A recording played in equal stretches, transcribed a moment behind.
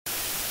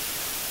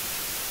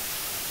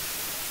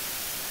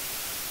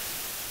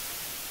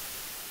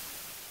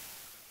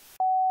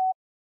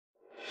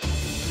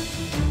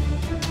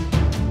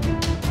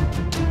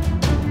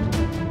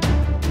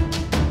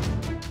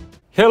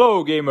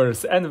Hello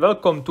gamers and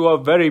welcome to a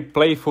very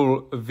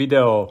playful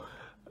video.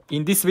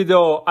 In this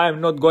video I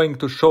am not going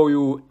to show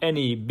you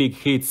any big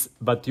hits,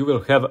 but you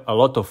will have a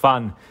lot of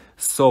fun.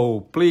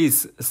 So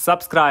please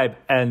subscribe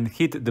and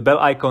hit the bell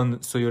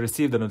icon so you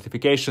receive the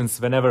notifications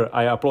whenever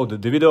I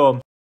upload the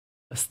video.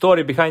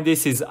 Story behind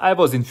this is I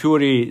was in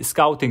Fury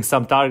scouting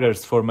some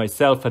targets for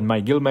myself and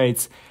my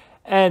guildmates,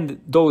 and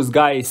those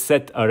guys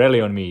set a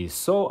rally on me.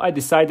 So I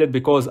decided,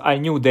 because I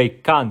knew they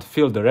can't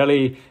fill the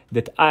rally,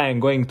 that I am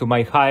going to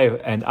my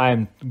hive and I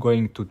am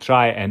going to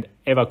try and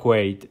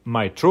evacuate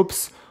my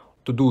troops,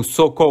 to do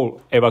so-called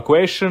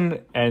evacuation,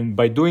 and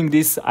by doing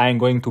this I am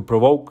going to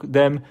provoke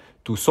them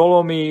to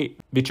solo me,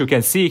 which you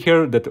can see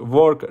here that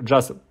worked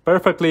just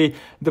perfectly.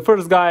 The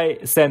first guy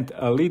sent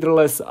a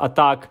leaderless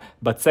attack,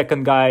 but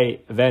second guy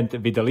went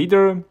with a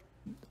leader.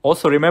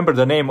 Also remember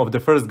the name of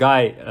the first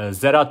guy,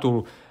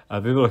 Zeratul.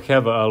 We will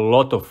have a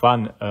lot of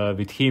fun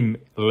with him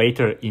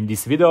later in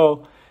this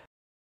video.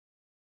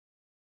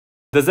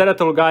 The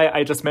Zeratul guy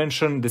I just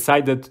mentioned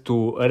decided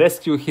to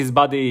rescue his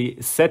body,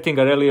 setting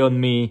a rally on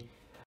me.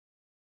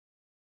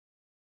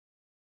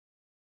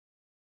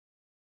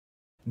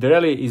 The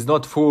rally is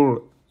not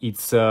full,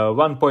 it's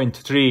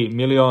 1.3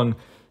 million.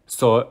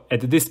 So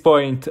at this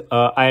point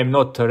I am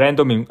not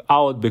randoming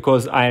out,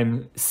 because I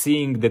am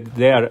seeing that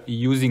they are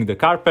using the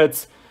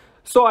carpets.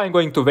 So I'm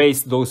going to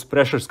waste those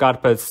precious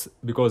carpets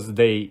because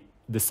they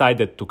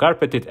decided to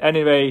carpet it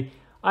anyway.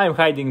 I'm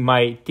hiding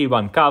my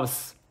T1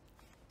 calves,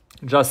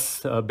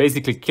 just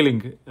basically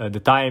killing the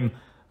time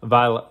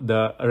while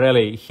the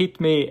rally hit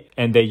me,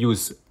 and they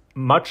use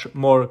much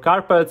more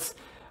carpets.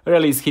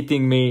 Rally is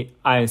hitting me,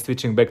 I am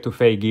switching back to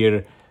Fey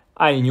gear.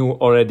 I knew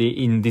already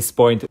in this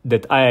point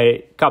that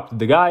I capped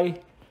the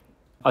guy.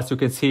 As you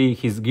can see,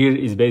 his gear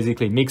is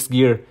basically mixed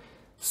gear,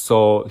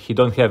 so he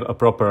don't have a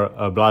proper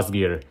blast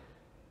gear.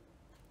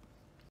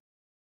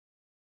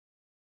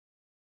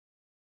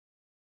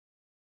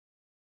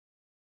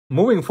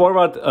 Moving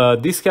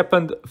forward, this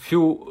happened a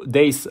few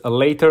days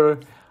later.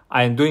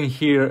 I am doing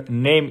here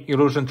name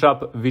illusion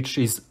trap, which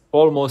is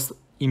almost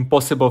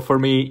impossible for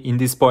me in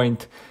this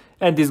point.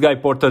 And this guy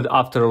ported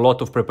after a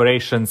lot of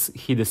preparations.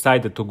 He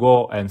decided to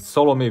go and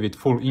solo me with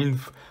full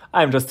inf.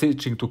 I'm just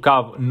switching to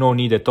cav, no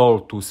need at all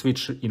to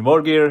switch in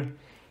war gear.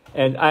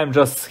 And I'm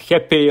just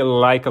happy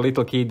like a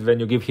little kid when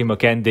you give him a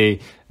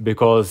candy,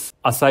 because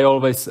as I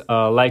always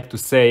like to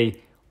say,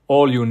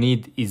 all you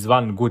need is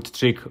one good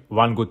trick,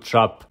 one good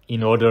trap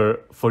in order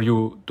for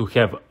you to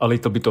have a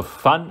little bit of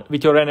fun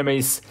with your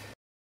enemies.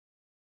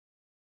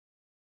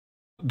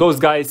 Those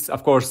guys,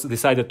 of course,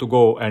 decided to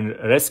go and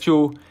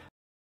rescue.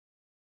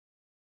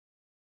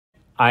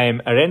 I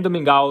am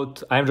randoming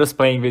out, I'm just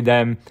playing with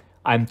them.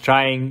 I'm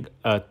trying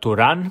to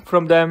run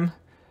from them,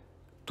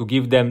 to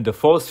give them the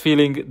false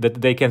feeling that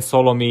they can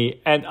solo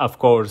me. And of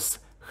course,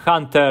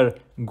 Hunter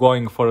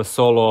going for a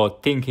solo,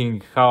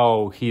 thinking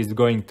how he's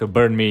going to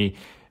burn me.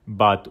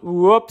 But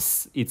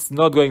whoops, it's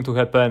not going to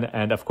happen,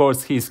 and of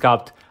course he's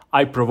capped.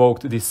 I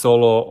provoked this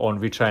solo, on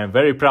which I am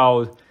very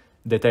proud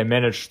that I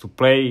managed to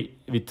play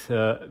with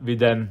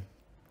them.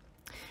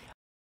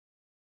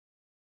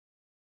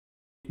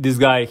 This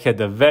guy had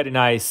a very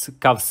nice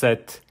cav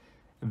set,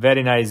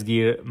 very nice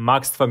gear,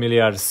 maxed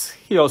familiars.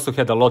 He also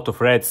had a lot of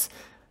reds,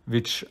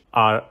 which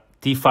are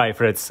T5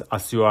 reds,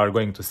 as you are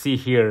going to see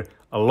here,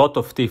 a lot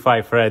of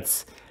T5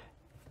 reds.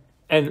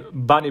 And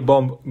Bunny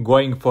Bomb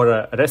going for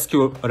a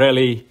rescue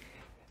rally.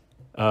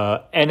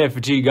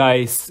 NFG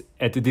guys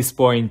at this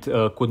point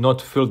could not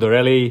fill the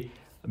rally,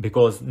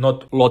 because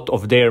not a lot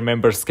of their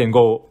members can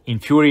go in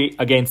Fury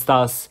against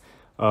us.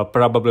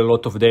 Probably a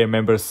lot of their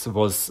members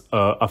was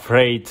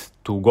afraid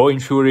to go in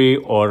Fury,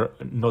 or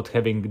not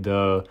having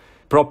the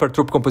proper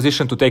troop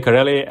composition to take a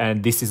rally,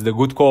 and this is the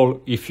good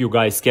call. If you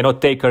guys cannot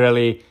take a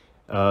rally,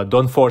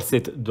 don't force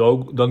it,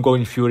 don't go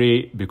in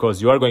Fury,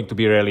 because you are going to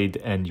be rallied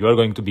and you are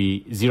going to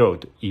be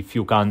zeroed if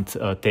you can't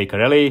take a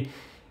rally.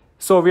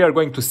 So we are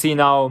going to see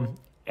now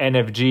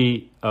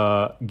NFG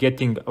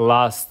getting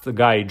last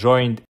guy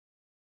joined,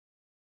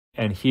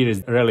 and here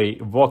is rally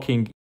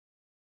walking.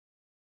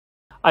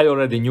 I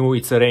already knew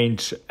it's a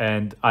range,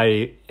 and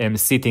I am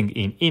sitting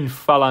in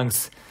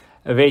phalanx,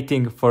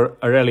 waiting for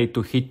a rally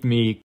to hit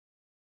me,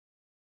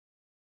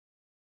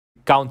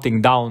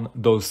 counting down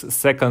those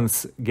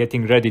seconds,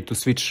 getting ready to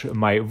switch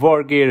my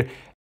war gear.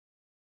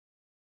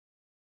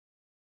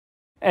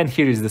 And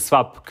here is the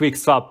swap, quick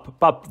swap,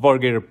 pop war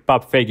gear,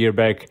 pop Fey gear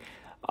back.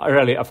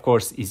 Rally, of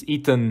course, is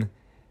eaten.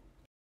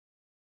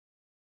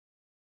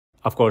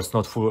 Of course,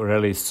 not full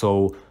rally,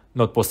 so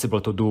not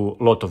possible to do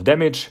a lot of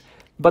damage.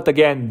 But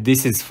again,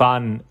 this is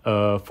fun.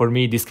 For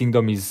me, this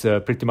kingdom is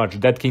pretty much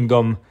dead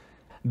kingdom.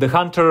 The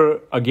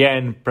Hunter,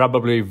 again,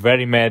 probably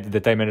very mad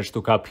that I managed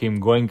to cap him,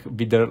 going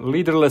with the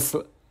leaderless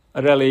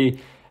rally.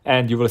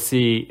 And you will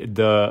see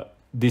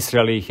this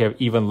rally have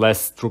even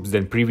less troops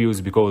than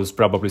previous, because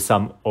probably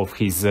some of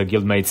his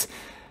guildmates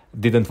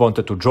didn't want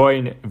to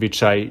join,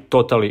 which I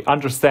totally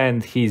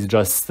understand. He's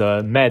just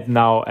mad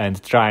now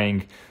and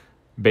trying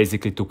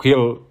basically to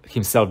kill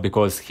himself,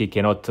 because he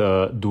cannot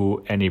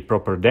do any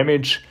proper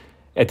damage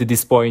at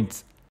this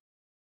point.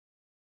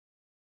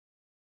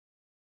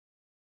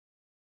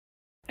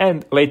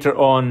 And later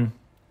on,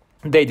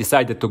 they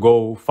decided to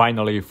go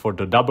finally for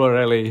the double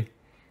rally.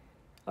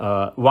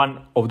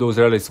 One of those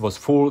rallies was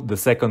full, the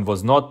second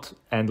was not.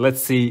 And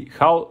let's see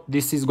how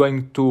this is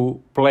going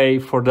to play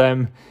for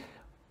them.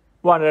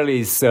 One rally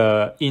is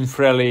inf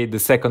rally, the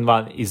second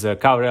one is a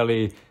cow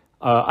rally.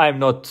 I'm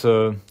not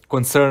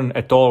concerned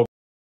at all.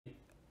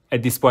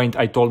 At this point,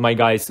 I told my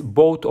guys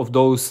both of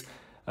those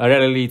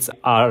rally leads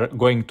are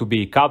going to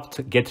be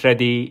capped. Get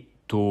ready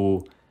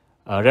to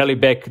rally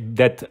back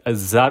that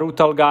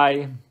Zarutal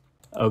guy,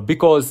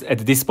 because at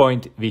this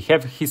point we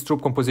have his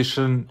troop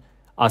composition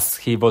as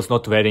he was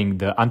not wearing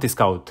the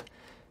anti-scout.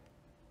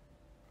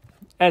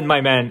 And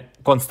my man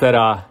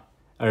Constera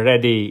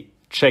ready,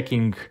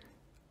 checking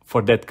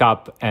for that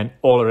cap and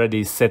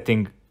already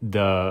setting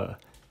the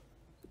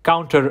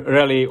counter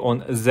rally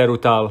on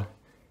Zarutal.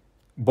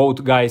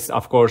 Both guys,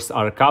 of course,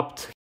 are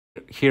capped.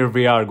 Here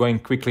we are going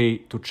quickly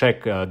to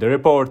check the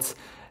reports.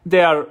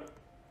 They are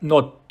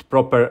not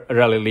proper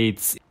rally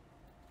leads.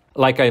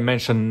 Like I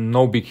mentioned,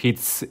 no big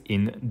hits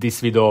in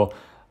this video,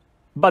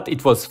 but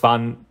it was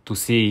fun to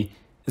see.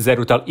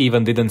 Zarutal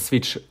even didn't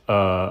switch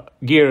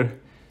gear,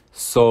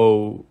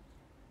 so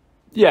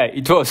yeah,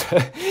 it was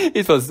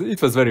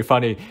it was very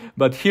funny.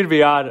 But here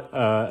we are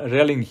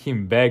rallying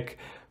him back.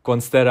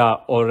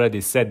 Constera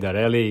already set the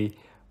rally.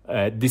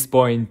 At this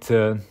point,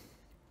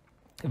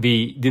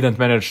 we didn't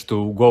manage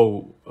to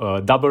go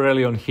double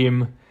rally on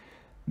him.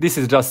 This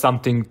is just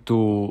something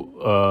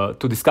to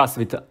discuss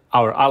with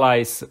our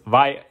allies,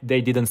 why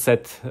they didn't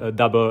set a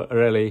double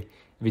rally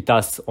with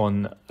us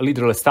on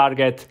leaderless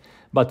target,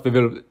 but we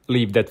will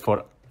leave that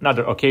for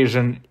another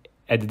occasion.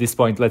 At this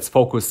point, let's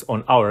focus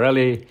on our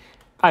rally.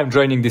 I'm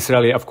joining this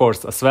rally, of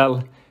course, as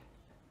well.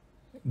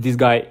 This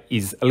guy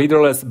is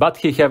leaderless, but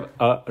he have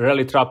a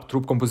rally trap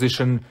troop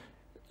composition.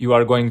 You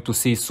are going to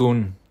see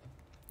soon.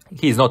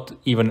 He's not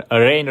even a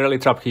rain rally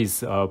trap,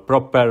 he's a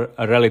proper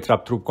rally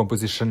trap troop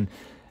composition.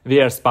 We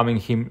are spamming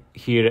him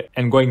here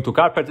and going to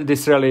carpet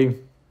this rally.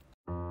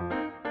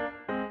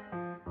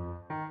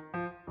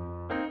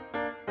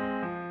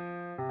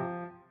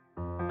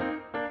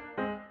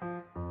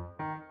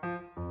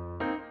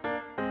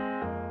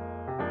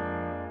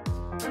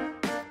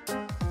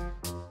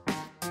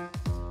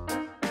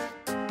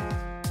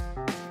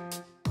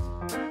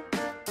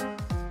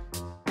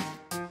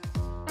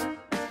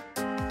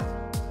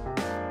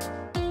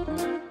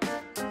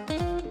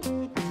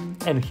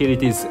 And here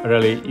it is,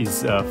 rally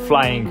is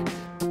flying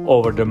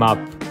over the map,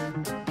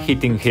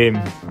 hitting him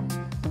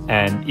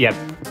and yep,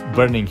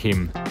 burning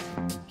him.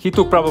 He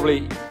took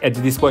probably at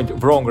this point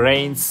wrong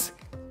reins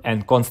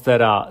and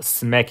Constera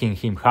smacking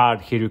him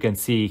hard. Here you can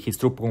see his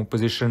troop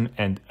composition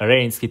and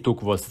reins he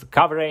took was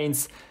cav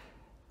reins.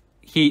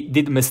 He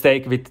did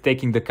mistake with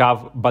taking the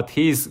cav, but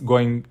he's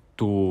going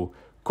to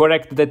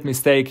correct that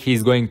mistake.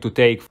 He's going to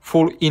take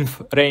full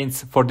inf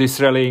reins for this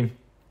rally.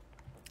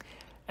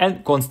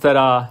 And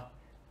Constera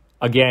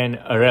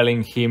again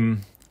rallying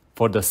him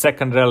for the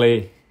second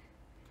rally.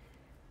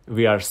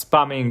 We are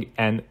spamming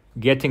and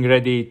getting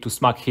ready to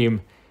smack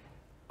him.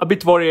 A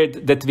bit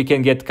worried that we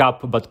can get cap,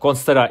 but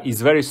Constera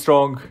is very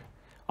strong.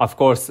 Of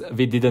course,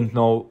 we didn't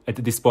know at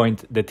this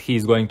point that he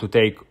is going to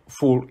take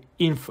full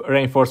inf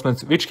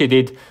reinforcements, which he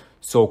did.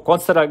 So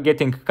Constera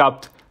getting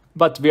capped,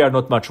 but we are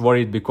not much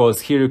worried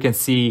because here you can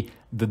see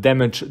the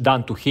damage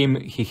done to him.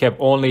 He have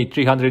only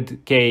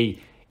 300k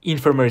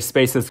infirmary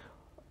spaces.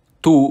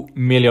 2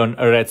 million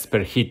reds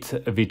per hit,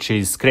 which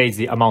is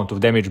crazy amount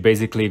of damage.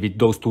 Basically, with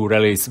those two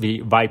rallies,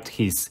 we wiped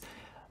his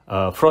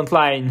front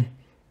line.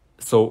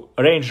 So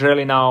range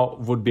rally now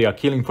would be a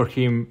killing for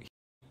him.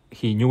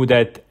 He knew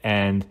that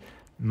and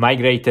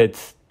migrated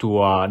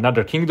to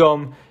another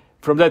kingdom.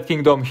 From that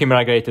kingdom, he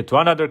migrated to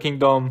another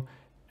kingdom.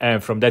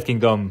 And from that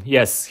kingdom,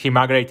 yes, he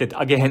migrated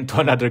again to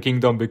another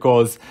kingdom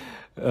because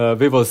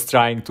we was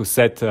trying to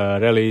set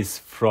rallies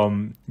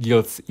from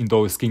guilds in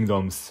those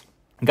kingdoms.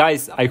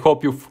 Guys, I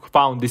hope you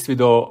found this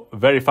video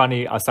very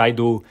funny as I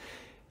do.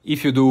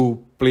 If you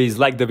do, please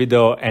like the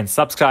video and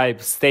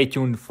subscribe. Stay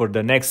tuned for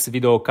the next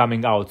video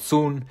coming out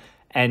soon.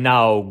 And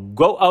now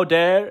go out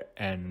there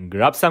and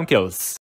grab some kills.